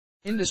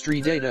Industry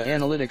Data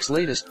Analytics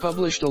latest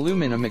published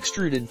Aluminum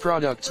Extruded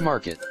Products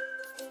Market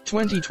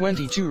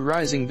 2022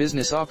 Rising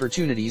Business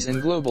Opportunities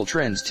and Global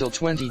Trends till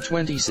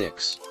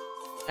 2026.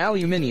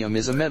 Aluminium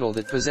is a metal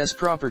that possesses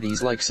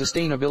properties like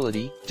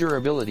sustainability,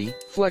 durability,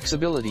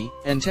 flexibility,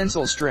 and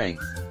tensile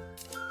strength.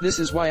 This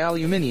is why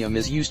aluminium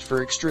is used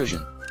for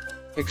extrusion.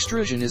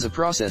 Extrusion is a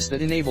process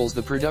that enables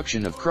the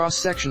production of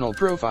cross-sectional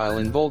profile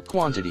in bulk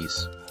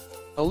quantities.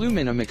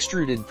 Aluminum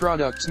Extruded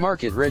Products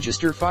market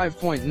register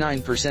 5.9%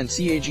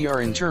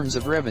 CAGR in terms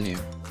of revenue.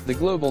 The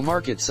global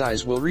market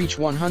size will reach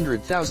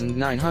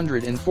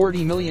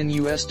 $100,940 million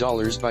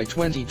by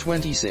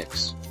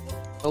 2026.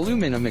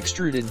 Aluminum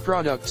Extruded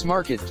Products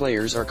market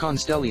players are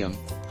Constellium,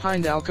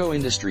 Hindalco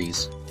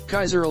Industries,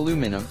 Kaiser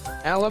Aluminum,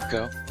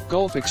 Alcoa,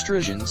 Gulf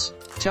Extrusions,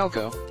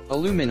 Talco,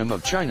 Aluminum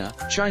of China,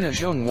 China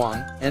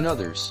Zhongyuan, and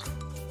others.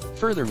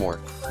 Furthermore,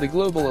 the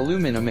global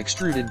aluminum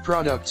extruded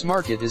products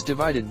market is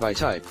divided by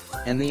type,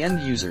 and the end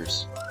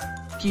users.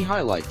 Key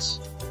highlights.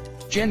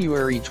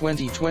 January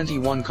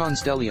 2021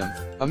 Constellium,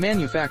 a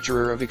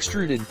manufacturer of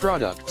extruded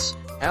products,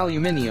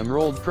 aluminium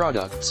rolled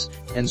products,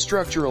 and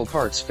structural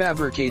parts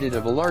fabricated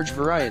of a large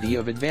variety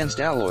of advanced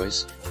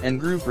alloys, and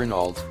Groupe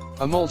Renault,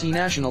 a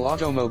multinational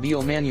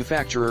automobile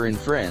manufacturer in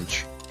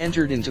France,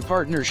 entered into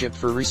partnership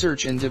for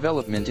research and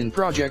development in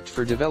project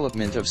for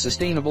development of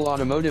sustainable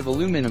automotive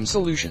aluminum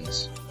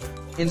solutions.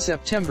 In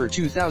September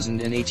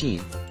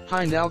 2018,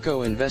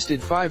 Hindalco invested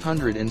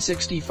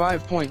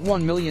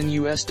 $565.1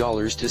 million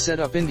to set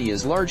up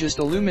India's largest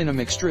aluminum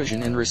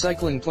extrusion and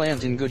recycling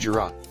plant in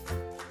Gujarat.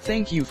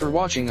 Thank you for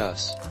watching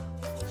us.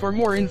 For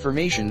more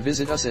information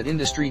visit us at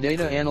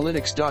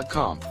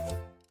industrydataanalytics.com.